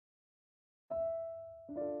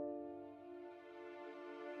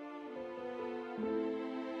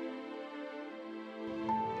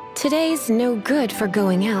Today's no good for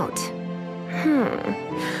going out.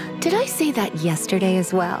 Did I say that yesterday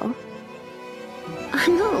as well?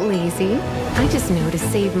 I'm not lazy. I just know to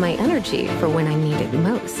save my energy for when I need it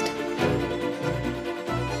most.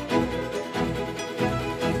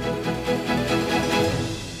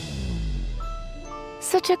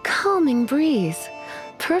 Such a calming breeze.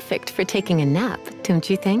 Perfect for taking a nap, don't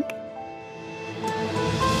you think?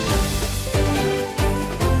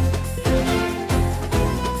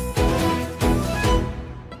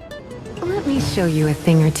 Let me show you a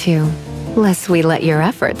thing or two, lest we let your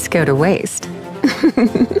efforts go to waste.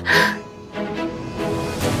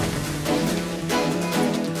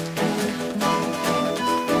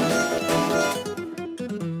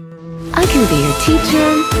 I can be your teacher,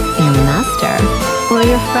 your master, or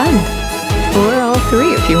your friend. Or all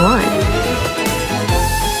three if you want.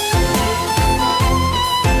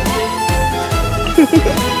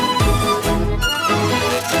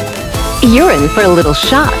 You're in for a little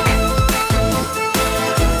shock.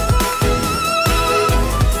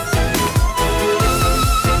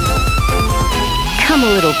 Come a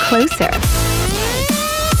little closer.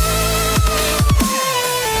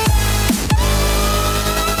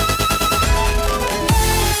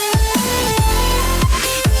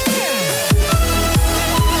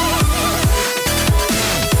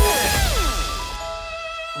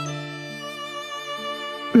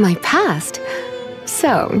 My past?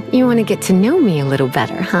 So, you want to get to know me a little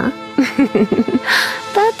better, huh?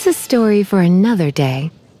 That's a story for another day,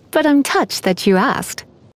 but I'm touched that you asked.